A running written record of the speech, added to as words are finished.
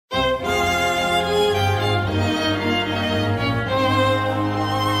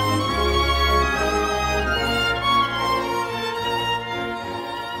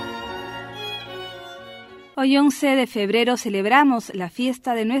Hoy 11 de febrero celebramos la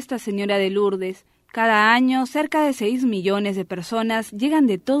fiesta de Nuestra Señora de Lourdes. Cada año, cerca de 6 millones de personas llegan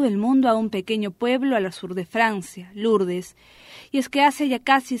de todo el mundo a un pequeño pueblo al sur de Francia, Lourdes. Y es que hace ya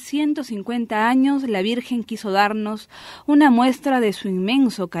casi 150 años la Virgen quiso darnos una muestra de su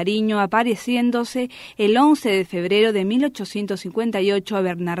inmenso cariño apareciéndose el 11 de febrero de 1858 a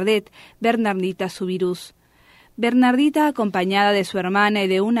Bernardita Subirús. Bernardita, acompañada de su hermana y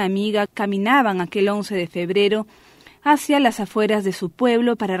de una amiga, caminaban aquel 11 de febrero hacia las afueras de su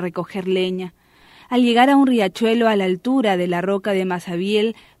pueblo para recoger leña. Al llegar a un riachuelo a la altura de la roca de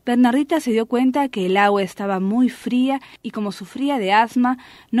Masabiel, Bernardita se dio cuenta que el agua estaba muy fría y como sufría de asma,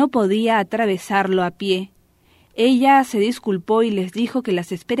 no podía atravesarlo a pie. Ella se disculpó y les dijo que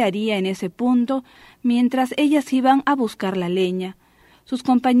las esperaría en ese punto mientras ellas iban a buscar la leña. Sus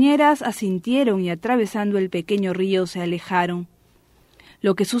compañeras asintieron y atravesando el pequeño río se alejaron.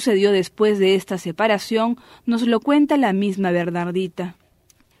 Lo que sucedió después de esta separación nos lo cuenta la misma Bernardita.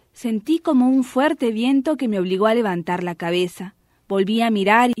 Sentí como un fuerte viento que me obligó a levantar la cabeza. Volví a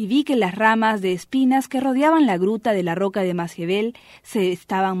mirar y vi que las ramas de espinas que rodeaban la gruta de la roca de Maciabel se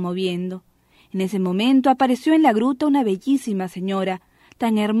estaban moviendo. En ese momento apareció en la gruta una bellísima señora,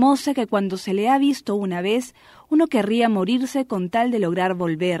 tan hermosa que cuando se le ha visto una vez, uno querría morirse con tal de lograr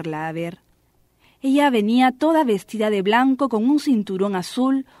volverla a ver. Ella venía toda vestida de blanco con un cinturón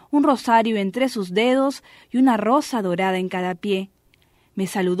azul, un rosario entre sus dedos y una rosa dorada en cada pie. Me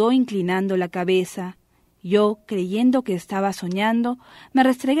saludó inclinando la cabeza. Yo, creyendo que estaba soñando, me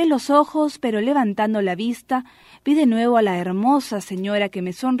restregué los ojos, pero levantando la vista, vi de nuevo a la hermosa señora que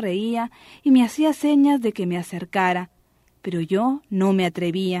me sonreía y me hacía señas de que me acercara. Pero yo no me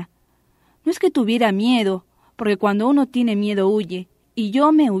atrevía. No es que tuviera miedo, porque cuando uno tiene miedo huye, y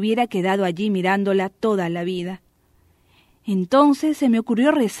yo me hubiera quedado allí mirándola toda la vida. Entonces se me ocurrió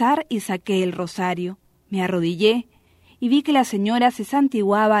rezar y saqué el rosario. Me arrodillé y vi que la señora se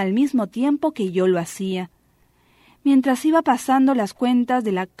santiguaba al mismo tiempo que yo lo hacía. Mientras iba pasando las cuentas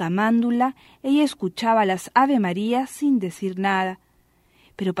de la camándula, ella escuchaba las Ave Marías sin decir nada,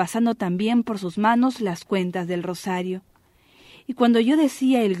 pero pasando también por sus manos las cuentas del rosario. Y cuando yo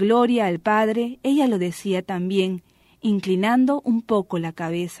decía el Gloria al Padre, ella lo decía también, inclinando un poco la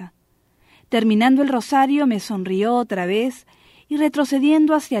cabeza. Terminando el rosario me sonrió otra vez y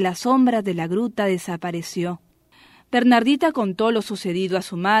retrocediendo hacia las sombras de la gruta desapareció. Bernardita contó lo sucedido a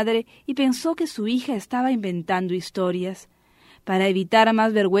su madre y pensó que su hija estaba inventando historias. Para evitar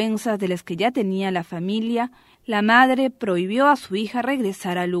más vergüenzas de las que ya tenía la familia, la madre prohibió a su hija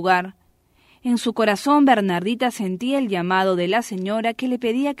regresar al lugar. En su corazón Bernardita sentía el llamado de la señora que le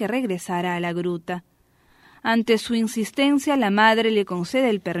pedía que regresara a la gruta. Ante su insistencia, la madre le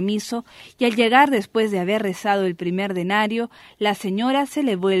concede el permiso y al llegar después de haber rezado el primer denario, la señora se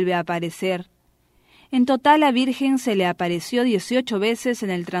le vuelve a aparecer. En total, la Virgen se le apareció 18 veces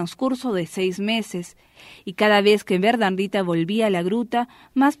en el transcurso de 6 meses, y cada vez que Bernardita volvía a la gruta,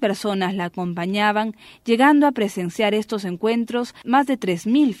 más personas la acompañaban, llegando a presenciar estos encuentros más de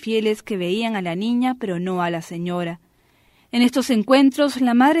 3.000 fieles que veían a la niña, pero no a la señora. En estos encuentros,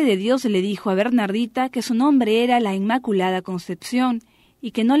 la Madre de Dios le dijo a Bernardita que su nombre era la Inmaculada Concepción,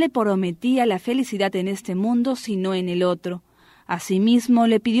 y que no le prometía la felicidad en este mundo, sino en el otro. Asimismo,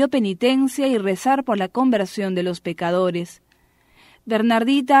 le pidió penitencia y rezar por la conversión de los pecadores.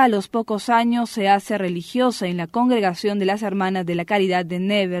 Bernardita, a los pocos años, se hace religiosa en la congregación de las Hermanas de la Caridad de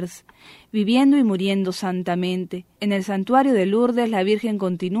Nevers, viviendo y muriendo santamente. En el santuario de Lourdes, la Virgen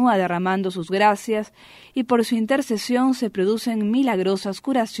continúa derramando sus gracias y por su intercesión se producen milagrosas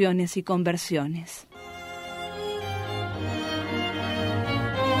curaciones y conversiones.